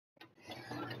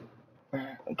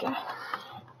Okay,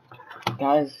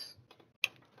 guys,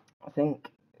 I think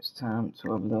it's time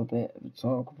to have a little bit of a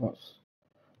talk about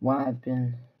why I've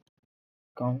been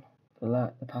gone for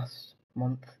like the past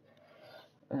month.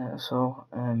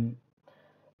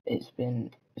 It's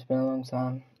been a long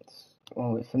time.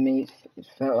 For me, it's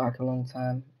felt like a long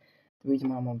time. The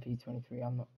reason why I'm on V23,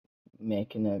 I'm not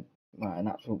making an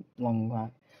actual long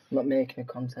I'm not making a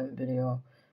content video.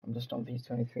 I'm just on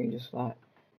V23,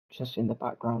 just in the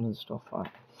background and stuff.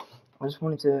 I just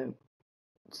wanted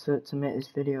to make this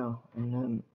video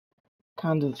and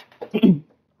kind of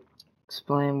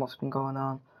explain what's been going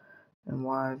on and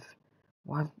why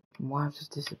I've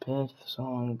just disappeared for so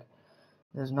long.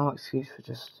 There's no excuse for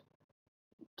just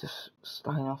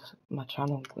starting off my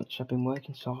channel, which I've been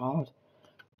working so hard.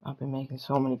 I've been making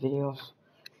so many videos.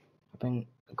 I've been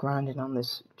grinding on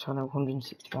this channel,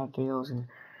 165 videos in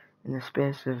the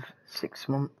space of 6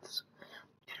 months.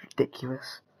 It's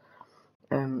ridiculous.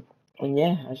 And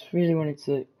yeah, I just really wanted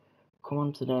to come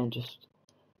on today and just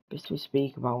basically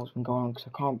speak about what's been going on, because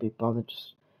I can't be bothered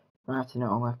just writing it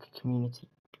on like a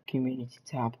community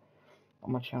tab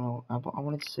on my channel. I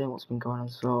wanted to say what's been going on.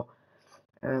 So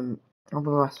over the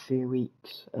last few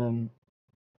weeks, I've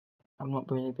not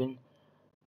really been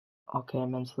okay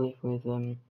mentally with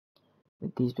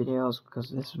these videos,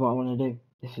 because this is what I want to do.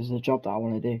 This is a job that I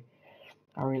want to do.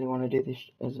 I really want to do this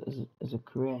as a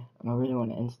career, and I really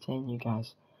want to entertain you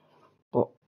guys. But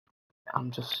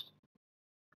I'm just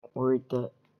worried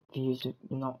that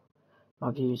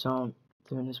my views aren't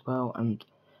doing as well, and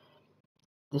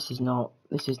this is no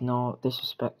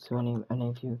disrespect to any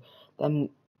of you.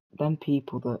 Them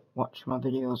people that watch my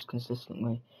videos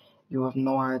consistently, you have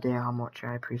no idea how much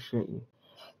I appreciate you.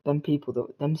 Them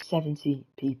 70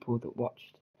 people that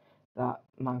watched that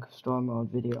Minecraft Story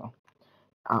Mode video,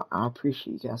 I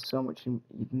appreciate you guys so much.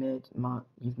 You've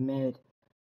made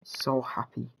so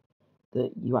happy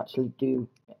that you actually do.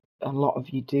 A lot of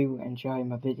you do enjoy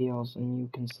my videos, and you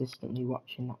consistently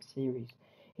watching that series,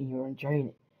 and you're enjoying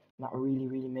it. And that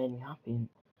really made me happy. And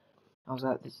I was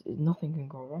like, nothing can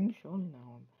go wrong, surely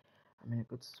now. I'm in a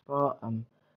good spot. I'm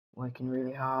working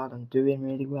really hard. I'm doing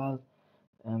really well.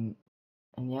 And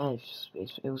yeah,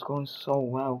 it was going so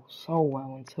well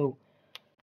until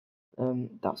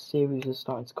that series was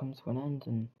starting to come to an end,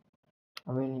 and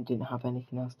I really didn't have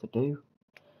anything else to do.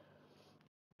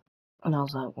 And I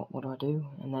was like, what do I do?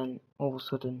 And then all of a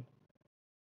sudden,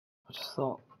 I just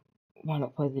thought, why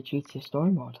not play the GTA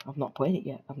Story Mode? I've not played it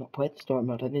yet. I've not played the Story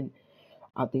Mode. The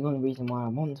only reason why I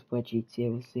wanted to play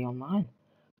GTA was the online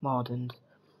mod, and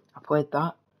I played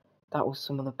that. That was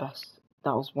one of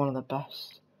the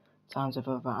best times I've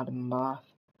ever had in my life.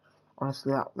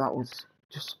 Honestly, that was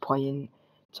just playing,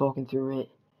 talking through it,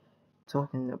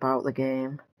 talking about the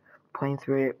game, playing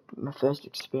through it, my first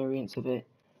experience of it.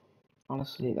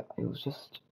 Honestly, it was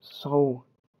just so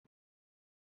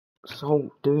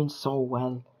doing so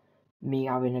well, me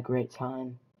having a great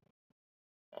time,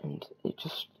 and it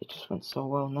just went so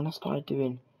well. And then I started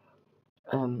doing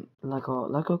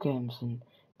Lego games, and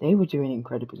they were doing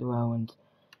incredibly well, and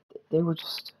they were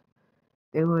just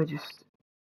it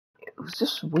was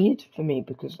just weird for me,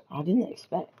 because I didn't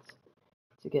expect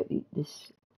to get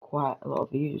this quite a lot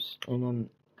of views in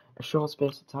a short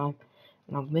space of time.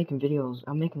 And I'm making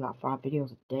like 5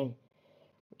 videos a day,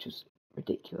 which is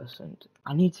ridiculous. And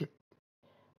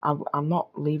I'm not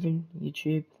leaving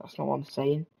YouTube, that's not what I'm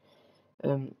saying.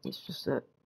 It's just that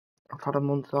I've had a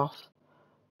month off.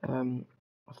 I've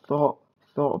thought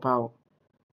about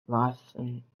life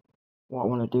and what I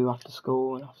want to do after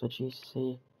school and after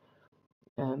GCSE.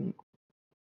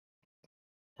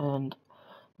 And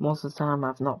most of the time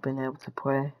I've not been able to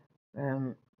play,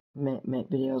 make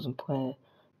videos and play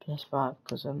PS5,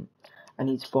 because I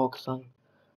need to focus on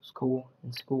school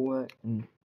and schoolwork and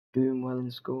doing well in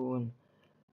school and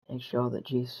make sure that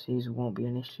GCSEs won't be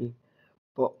an issue.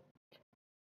 But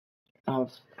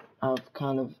I've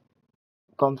kind of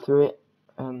gone through it.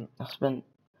 I spent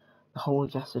the whole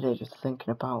of yesterday just thinking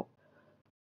about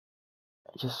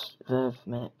Verve,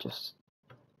 mate, just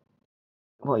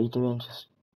what you're doing, just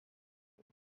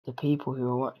the people who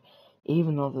are watching.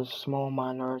 Even though there's a small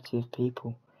minority of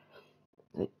people,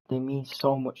 they mean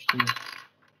so much to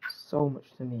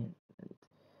me,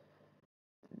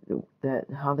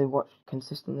 how they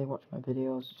consistently watch my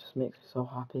videos just makes me so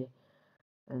happy.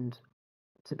 And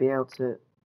to be able to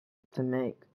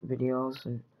make videos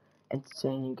and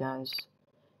entertain you guys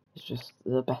is just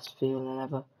the best feeling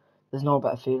ever. There's no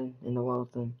better feeling in the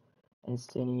world than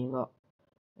entertaining you lot.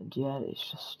 And yeah, it's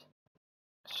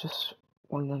just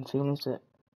one of them feelings that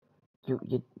you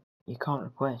can't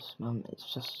replace, man.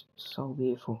 It's just so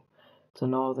beautiful to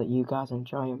know that you guys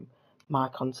enjoy my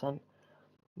content.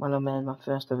 When I made my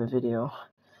first ever video,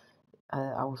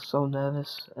 I was so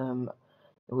nervous.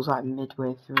 It was like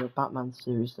midway through a Batman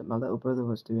series that my little brother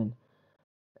was doing.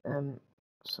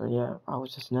 So yeah, I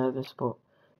was just nervous, but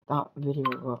that video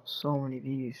got so many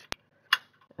views.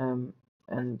 And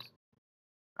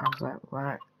I was like,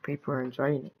 right, people are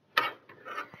enjoying it,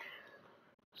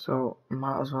 so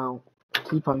might as well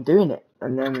keep on doing it.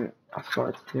 And then I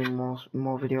started to do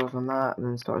more videos on that, and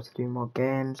then started to do more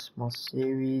games, more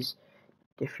series,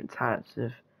 different types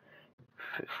of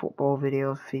football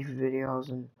videos, FIFA videos,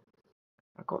 and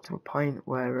I got to a point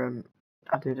where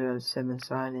I did 7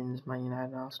 signings, Man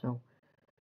United and Arsenal.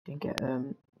 Didn't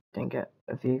get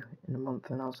a view in a month,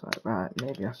 and I was like, right,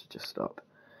 maybe I should just stop.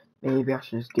 Maybe I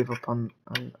should just give up on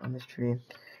this dream.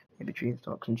 Maybe dreams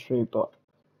don't come true, but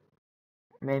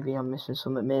maybe I'm missing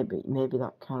something. Maybe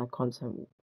that kind of content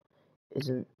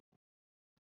isn't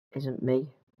me.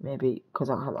 Maybe because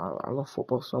I love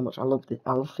football so much. I love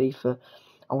FIFA.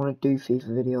 I want to do FIFA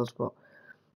videos, but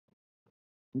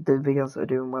the videos that are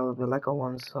doing well are the Lego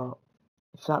ones. So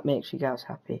if that makes you guys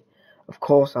happy, of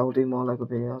course I will do more Lego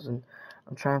videos, and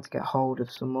I'm trying to get hold of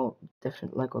some more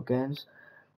different Lego games,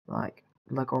 like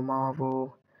Lego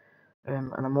Marvel,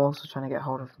 and I'm also trying to get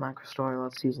hold of Minecraft Story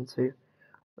Mode Season 2,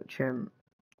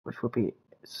 which would be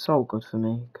so good for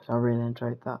me, because I really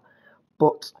enjoyed that.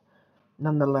 But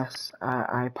nonetheless,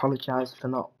 I apologise for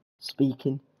not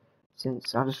speaking,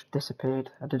 since I just disappeared.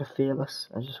 I did a fearless,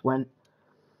 I just went.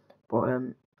 But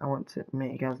I want to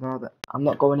make you guys know that I'm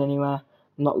not going anywhere,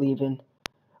 I'm not leaving.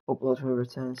 Uploads will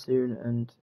return soon,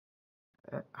 and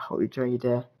I hope you enjoy your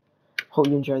day. Hope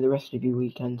you enjoy the rest of your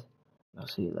weekend. I'll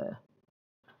see you later.